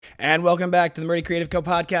And welcome back to the Murdy Creative Co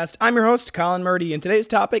podcast. I'm your host, Colin Murdy, and today's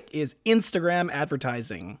topic is Instagram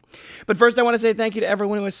advertising. But first, I want to say thank you to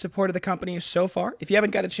everyone who has supported the company so far. If you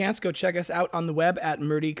haven't got a chance, go check us out on the web at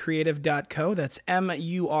murdycreative.co. That's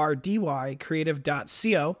MURDY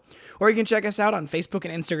creative.co. Or you can check us out on Facebook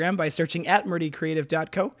and Instagram by searching at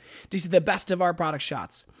murdycreative.co to see the best of our product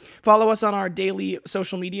shots. Follow us on our daily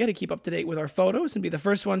social media to keep up to date with our photos and be the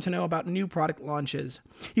first one to know about new product launches.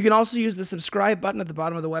 You can also use the subscribe button at the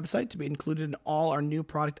bottom of the website to be included in all our new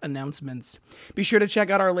product announcements. Be sure to check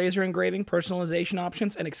out our laser engraving, personalization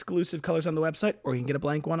options, and exclusive colors on the website, or you can get a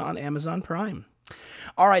blank one on Amazon Prime.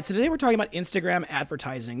 All right, so today we're talking about Instagram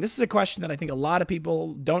advertising. This is a question that I think a lot of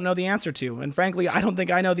people don't know the answer to, and frankly, I don't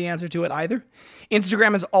think I know the answer to it either.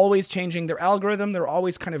 Instagram is always changing their algorithm. They're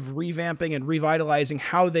always kind of revamping and revitalizing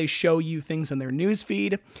how they show you things in their news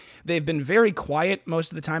feed. They've been very quiet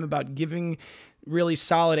most of the time about giving really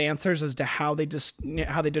solid answers as to how they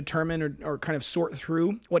determine or kind of sort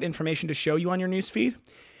through what information to show you on your news feed.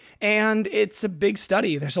 And it's a big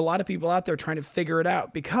study. There's a lot of people out there trying to figure it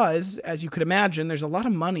out because, as you could imagine, there's a lot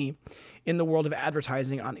of money in the world of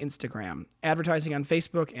advertising on Instagram. Advertising on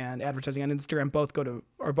Facebook and advertising on Instagram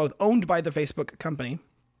are both owned by the Facebook company.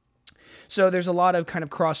 So there's a lot of kind of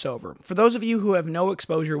crossover. For those of you who have no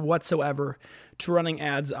exposure whatsoever to running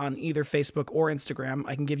ads on either Facebook or Instagram,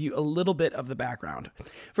 I can give you a little bit of the background.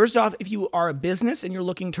 First off, if you are a business and you're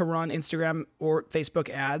looking to run Instagram or Facebook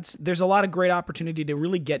ads, there's a lot of great opportunity to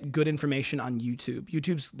really get good information on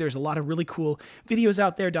YouTube. There's a lot of really cool videos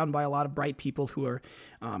out there done by a lot of bright people who are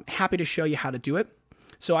happy to show you how to do it.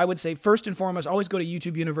 So I would say, first and foremost, always go to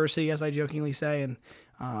YouTube University, as I jokingly say, and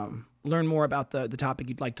learn more about the topic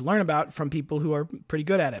you'd like to learn about from people who are pretty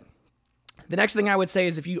good at it. The next thing I would say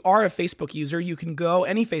is if you are a Facebook user,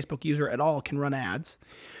 any Facebook user at all can run ads.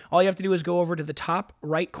 All you have to do is go over to the top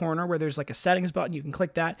right corner where there's like a settings button. You can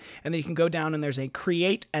click that, and then you can go down and there's a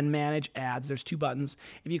create and manage ads. There's two buttons.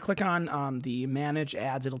 If you click on the manage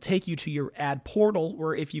ads, it'll take you to your ad portal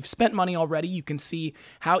where if you've spent money already, you can see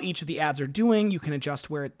how each of the ads are doing. You can adjust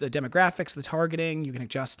the demographics, the targeting. You can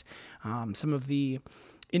adjust some of the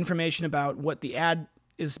information about what the ad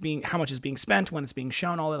how much is being spent, when it's being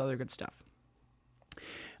shown, all that other good stuff.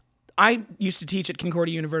 I used to teach at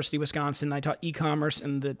Concordia University, Wisconsin. I taught e-commerce,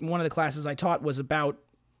 and one of the classes I taught was about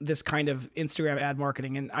this kind of Instagram ad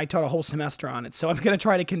marketing, and I taught a whole semester on it. So I'm going to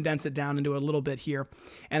try to condense it down into a little bit here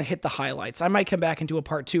and hit the highlights. I might come back and do a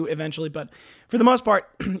part 2 eventually, but for the most part,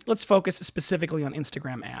 let's focus specifically on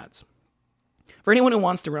Instagram ads. For anyone who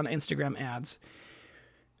wants to run Instagram ads,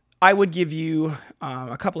 I would give you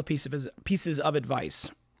a couple of pieces of advice.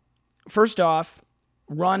 First off,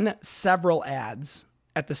 run several ads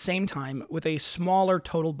at the same time with a smaller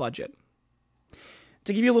total budget.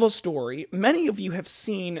 To give you a little story, many of you have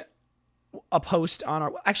seen a post on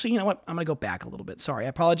our... Actually, you know what? I'm going to go back a little bit. Sorry, I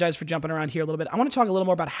apologize for jumping around here a little bit. I want to talk a little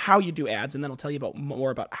more about how you do ads, and then I'll tell you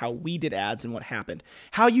more about how we did ads and what happened.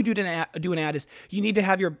 How you do an ad is you need to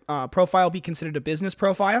have your profile be considered a business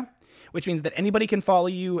profile, which means that anybody can follow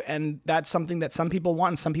you, and that's something that some people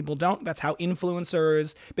want and some people don't. That's how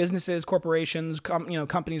influencers, businesses, corporations,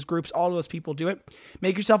 companies, groups, all of those people do it.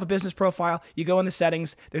 Make yourself a business profile. You go in the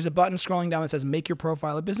settings. There's a button scrolling down that says make your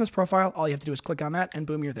profile a business profile. All you have to do is click on that, and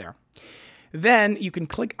boom, you're there. Then you can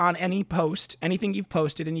click on any post, anything you've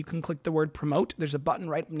posted, and you can click the word promote. There's a button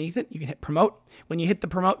right beneath it. You can hit promote. When you hit the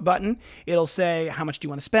promote button, it'll say how much do you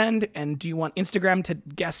want to spend, and do you want Instagram to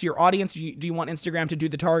guess your audience? Do you want Instagram to do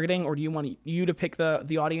the targeting, or do you want you to pick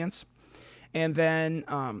the audience? And then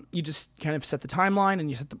you just kind of set the timeline, and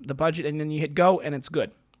you set the budget, and then you hit go, and it's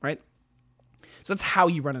good, right? So that's how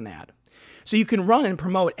you run an ad. So you can run and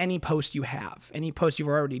promote any post you have, any post you've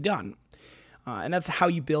already done. And that's how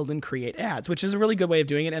you build and create ads, which is a really good way of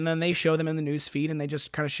doing it. And then they show them in the news feed, and they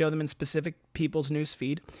just kind of show them in specific people's news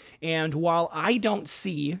feed. And while I don't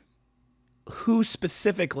see who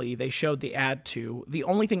specifically they showed the ad to, the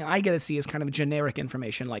only thing I get to see is kind of generic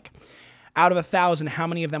information, like out of 1,000, how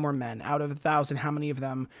many of them were men? Out of 1,000, how many of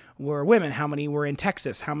them were women? How many were in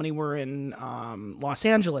Texas? How many were in Los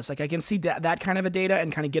Angeles? Like I can see that kind of a data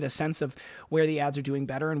and kind of get a sense of where the ads are doing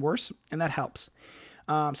better and worse, and that helps.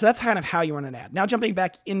 So that's kind of how you run an ad. Now jumping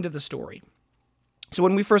back into the story. So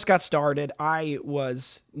when we first got started, I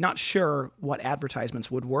was not sure what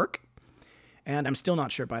advertisements would work. And I'm still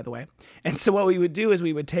not sure, by the way. And so what we would do is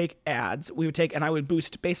we would take ads. And I would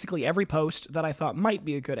boost basically every post that I thought might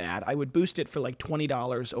be a good ad. I would boost it for like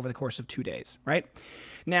 $20 over the course of 2 days, right?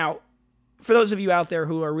 Now, for those of you out there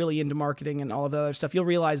who are really into marketing and all of the other stuff, you'll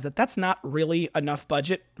realize that that's not really enough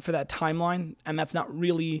budget for that timeline. And that's not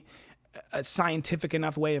really a scientific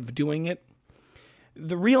enough way of doing it.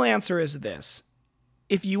 The real answer is this.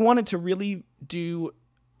 if you wanted to really do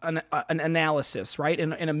an analysis, right,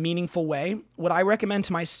 in a meaningful way, what I recommend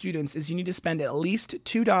to my students is you need to spend at least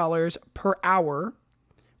 $2 per hour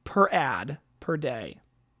per ad per day.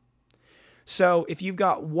 So if you've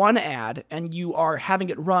got one ad and you are having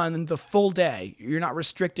it run the full day, you're not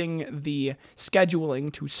restricting the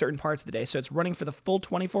scheduling to certain parts of the day, so it's running for the full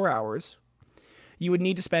 24 hours, you would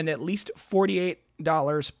need to spend at least $48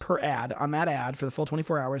 per ad on that ad for the full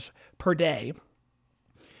 24 hours per day,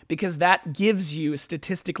 because that gives you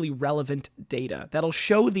statistically relevant data. That'll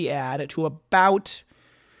show the ad to about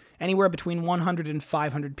anywhere between 100 and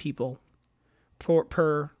 500 people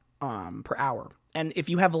per hour. And if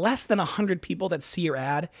you have less than 100 people that see your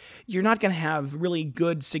ad, you're not going to have really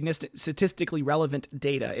good statistically relevant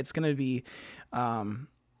data. It's going to be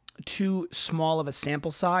too small of a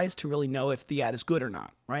sample size to really know if the ad is good or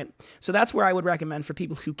not, right? So that's where I would recommend for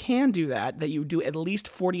people who can do that you do at least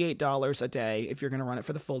 $48 a day if you're going to run it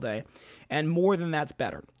for the full day. And more than that's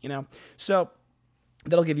better, So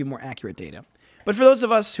that'll give you more accurate data. But for those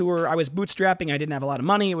of us I was bootstrapping, I didn't have a lot of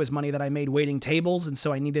money. It was money that I made waiting tables, and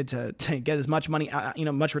so I needed to get as much money,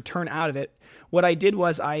 much return out of it. What I did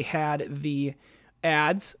was I had the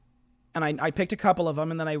ads, and I picked a couple of them,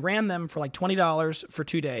 and then I ran them for like $20 for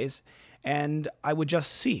 2 days, and I would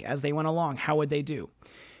just see as they went along, how would they do?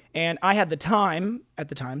 And I had the time at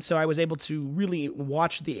the time, so I was able to really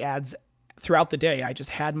watch the ads throughout the day. I just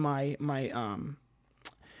had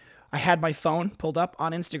I had my phone pulled up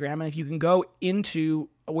on Instagram, and if you can go into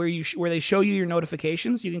where they show you your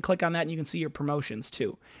notifications, you can click on that and you can see your promotions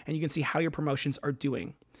too. And you can see how your promotions are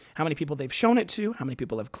doing, how many people they've shown it to, how many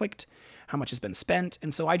people have clicked, how much has been spent.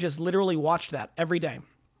 And so I just literally watched that every day.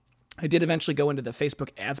 I did eventually go into the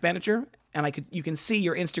Facebook Ads Manager, and you can see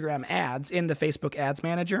your Instagram ads in the Facebook Ads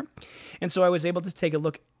Manager. And so I was able to take a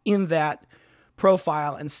look in that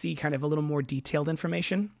profile and see kind of a little more detailed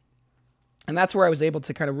information. And that's where I was able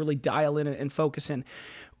to kind of really dial in and focus in.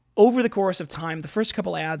 Over the course of time, the first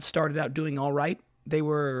couple ads started out doing all right. They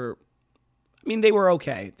were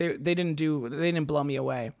okay. They didn't blow me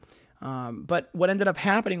away. But what ended up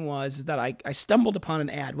happening was that I stumbled upon an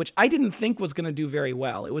ad, which I didn't think was going to do very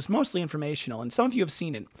well. It was mostly informational, and some of you have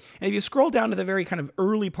seen it. And if you scroll down to the very kind of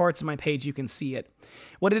early parts of my page, you can see it.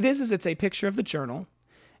 What it is it's a picture of the journal.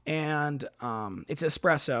 And it's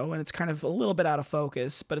espresso, and it's kind of a little bit out of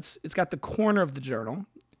focus, but it's got the corner of the journal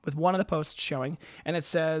with one of the posts showing, and it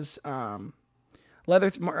says the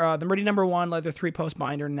Meridian No. 1 Leather 3-post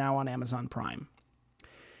binder now on Amazon Prime.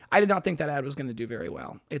 I did not think that ad was going to do very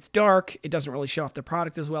well. It's dark, it doesn't really show off the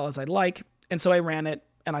product as well as I'd like, and so I ran it,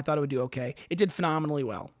 and I thought it would do okay. It did phenomenally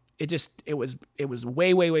well. It was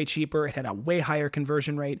way, way, way cheaper. It had a way higher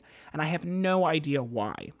conversion rate, and I have no idea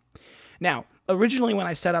why. Now, originally when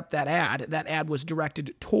I set up that ad was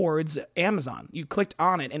directed towards Amazon. You clicked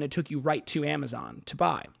on it and it took you right to Amazon to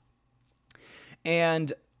buy.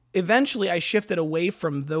 And eventually I shifted away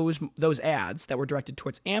from those ads that were directed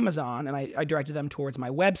towards Amazon, and I directed them towards my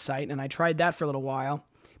website, and I tried that for a little while,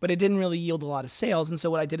 but it didn't really yield a lot of sales. And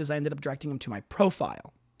so what I did is I ended up directing them to my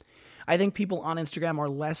profile. I think people on Instagram are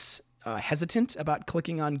less hesitant about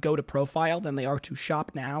clicking on go to profile than they are to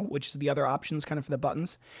shop now, which is the other options kind of for the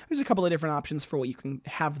buttons. There's a couple of different options for what you can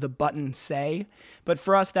have the button say, but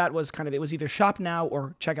for us that was it was either shop now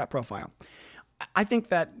or check out profile. I think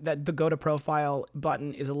that the go to profile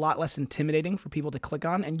button is a lot less intimidating for people to click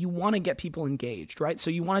on, and you want to get people engaged, right? So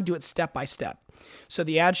you want to do it step by step. So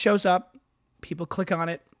the ad shows up, people click on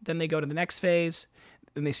it, then they go to the next phase,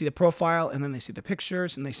 and they see the profile, and then they see the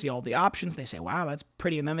pictures, and they see all the options. They say, wow, that's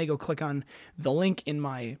pretty. And then they go click on the link in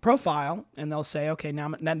my profile, and they'll say, okay,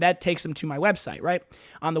 now that takes them to my website, right?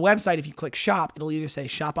 On the website, if you click shop, it'll either say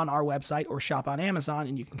shop on our website or shop on Amazon,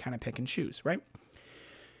 and you can kind of pick and choose, right?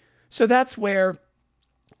 So that's where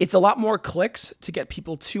it's a lot more clicks to get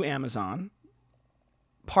people to Amazon.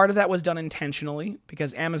 Part of that was done intentionally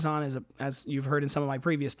because Amazon is, as you've heard in some of my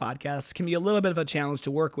previous podcasts, can be a little bit of a challenge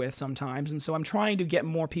to work with sometimes. And so I'm trying to get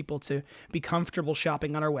more people to be comfortable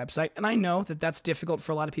shopping on our website. And I know that that's difficult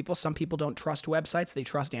for a lot of people. Some people don't trust websites. They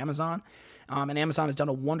trust Amazon. And Amazon has done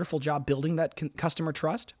a wonderful job building that customer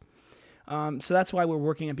trust. So that's why we're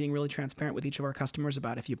working on being really transparent with each of our customers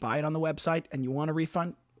about if you buy it on the website and you want a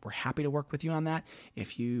refund, we're happy to work with you on that.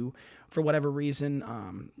 If you, for whatever reason,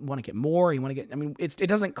 want to get more, it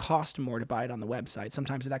doesn't cost more to buy it on the website.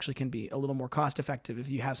 Sometimes it actually can be a little more cost effective if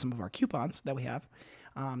you have some of our coupons that we have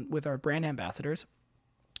with our brand ambassadors.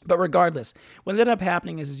 But regardless, what ended up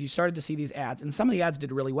happening is you started to see these ads, and some of the ads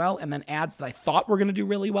did really well, and then ads that I thought were going to do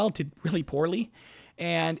really well did really poorly,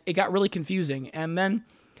 and it got really confusing. And then,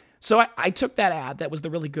 so I took that ad that was the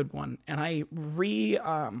really good one, and I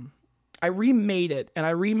I remade it, and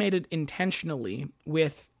I remade it intentionally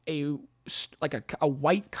with a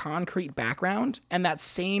white concrete background and that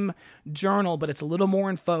same journal, but it's a little more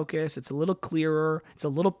in focus. It's a little clearer. It's a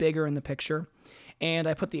little bigger in the picture. And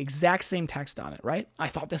I put the exact same text on it, right? I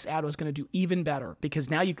thought this ad was going to do even better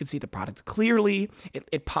because now you could see the product clearly.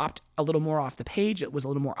 It popped a little more off the page. It was a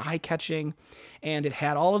little more eye-catching, and it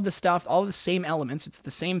had all of the stuff, all of the same elements. It's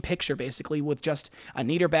the same picture basically with just a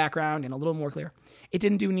neater background and a little more clear. It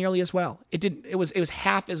didn't do nearly as well. It was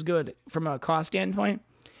half as good from a cost standpoint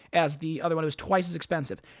as the other one. It was twice as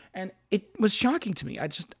expensive. And it was shocking to me. I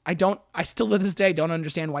still to this day don't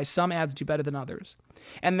understand why some ads do better than others.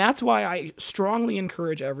 And that's why I strongly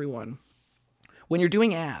encourage everyone, when you're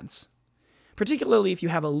doing ads, particularly if you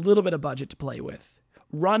have a little bit of budget to play with,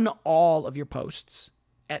 run all of your posts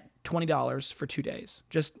at $20 for 2 days.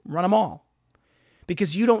 Just run them all.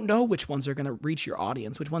 Because you don't know which ones are going to reach your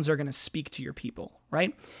audience, which ones are going to speak to your people,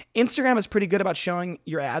 right? Instagram is pretty good about showing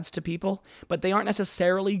your ads to people, but they aren't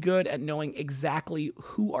necessarily good at knowing exactly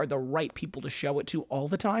who are the right people to show it to all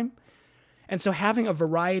the time. And so having a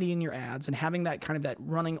variety in your ads and having that kind of that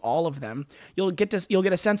running all of them, you'll get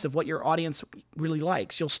a sense of what your audience really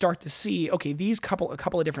likes. You'll start to see, okay, a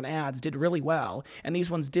couple of different ads did really well and these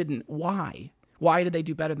ones didn't. Why? Why did they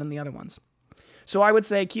do better than the other ones? So I would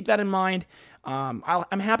say keep that in mind.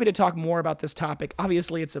 I'm happy to talk more about this topic.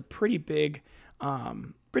 Obviously, it's a pretty big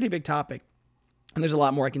topic, and there's a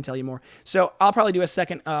lot more I can tell you more. So I'll probably do a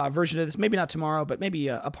second version of this, maybe not tomorrow, but maybe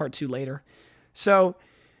a part 2 later. So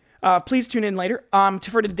please tune in later.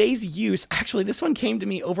 For today's use, actually, this one came to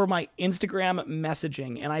me over my Instagram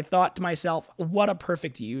messaging, and I thought to myself, what a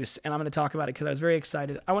perfect use, and I'm going to talk about it because I was very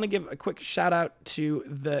excited. I want to give a quick shout out to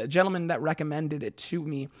the gentleman that recommended it to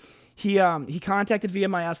me. He contacted via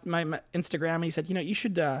my Instagram, and he said,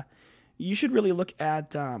 you should really look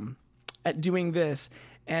at doing this.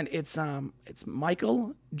 And it's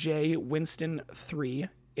Michael J. Winston 3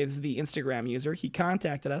 is the Instagram user. He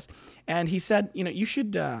contacted us, and he said, you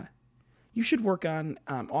should work on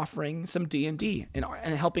offering some D&D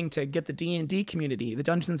and helping to get the D&D community, the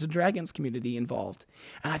Dungeons & Dragons community involved.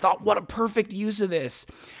 And I thought, what a perfect use of this.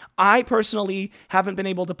 I personally haven't been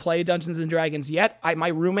able to play Dungeons & Dragons yet. My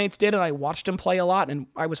roommates did, and I watched them play a lot, and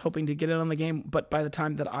I was hoping to get in on the game. But by the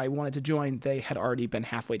time that I wanted to join, they had already been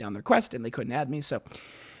halfway down their quest, and they couldn't add me. So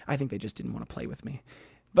I think they just didn't want to play with me.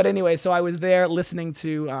 But anyway, so I was there listening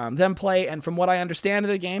to them play, and from what I understand of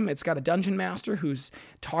the game, it's got a dungeon master who's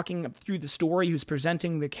talking through the story, who's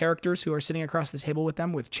presenting the characters who are sitting across the table with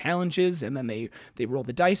them with challenges, and then they roll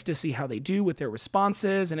the dice to see how they do with their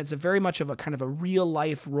responses, and it's a very much of a kind of a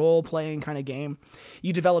real-life role-playing kind of game.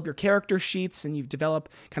 You develop your character sheets, and you develop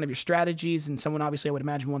kind of your strategies, and someone obviously I would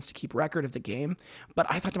imagine wants to keep record of the game, but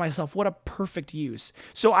I thought to myself, what a perfect use.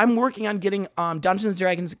 So I'm working on getting Dungeons &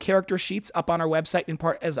 Dragons character sheets up on our website in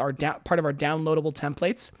part as part of our downloadable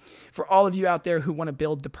templates for all of you out there who want to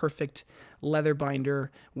build the perfect leather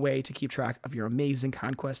binder way to keep track of your amazing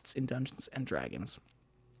conquests in Dungeons and Dragons.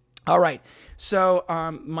 All right, so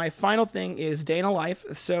my final thing is Day in a Life.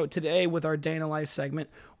 So today with our Day in a Life segment,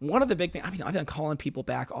 one of the big things, I've been calling people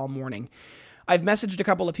back all morning. I've messaged a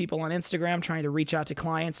couple of people on Instagram trying to reach out to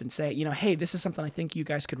clients and say, hey, this is something I think you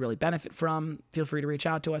guys could really benefit from. Feel free to reach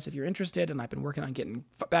out to us if you're interested, and I've been working on getting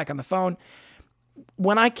back on the phone.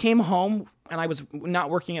 When I came home and I was not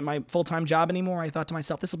working at my full-time job anymore, I thought to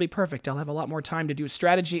myself, this will be perfect. I'll have a lot more time to do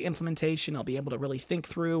strategy implementation. I'll be able to really think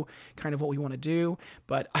through kind of what we want to do.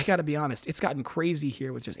 But I got to be honest, it's gotten crazy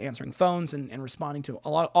here with just answering phones and responding to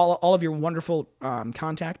all of your wonderful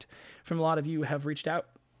contact from a lot of you who have reached out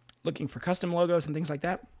looking for custom logos and things like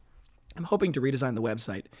that. I'm hoping to redesign the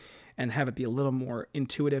website and have it be a little more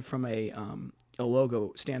intuitive from a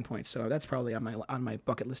logo standpoint. So that's probably on my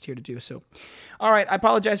bucket list here to do. So, all right. I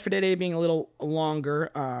apologize for today being a little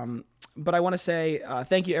longer, but I want to say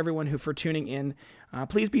thank you everyone for tuning in.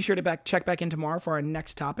 Please be sure to check back in tomorrow for our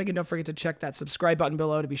next topic, and don't forget to check that subscribe button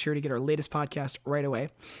below to be sure to get our latest podcast right away.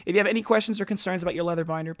 If you have any questions or concerns about your leather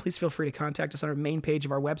binder, please feel free to contact us on our main page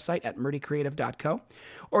of our website at murdycreative.co,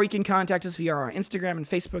 or you can contact us via our Instagram and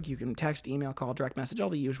Facebook. You can text, email, call, direct message, all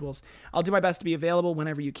the usuals. I'll do my best to be available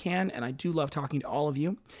whenever you can, and I do love talking to all of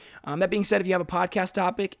you. That being said, if you have a podcast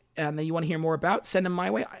topic and that you want to hear more about, send them my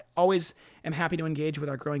way. I always am happy to engage with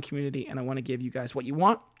our growing community, and I want to give you guys what you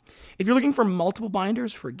want. If you're looking for multiple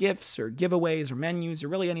binders for gifts or giveaways or menus or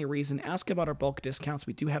really any reason, ask about our bulk discounts.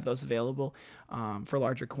 We do have those available for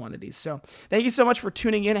larger quantities. So thank you so much for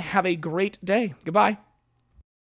tuning in. Have a great day. Goodbye.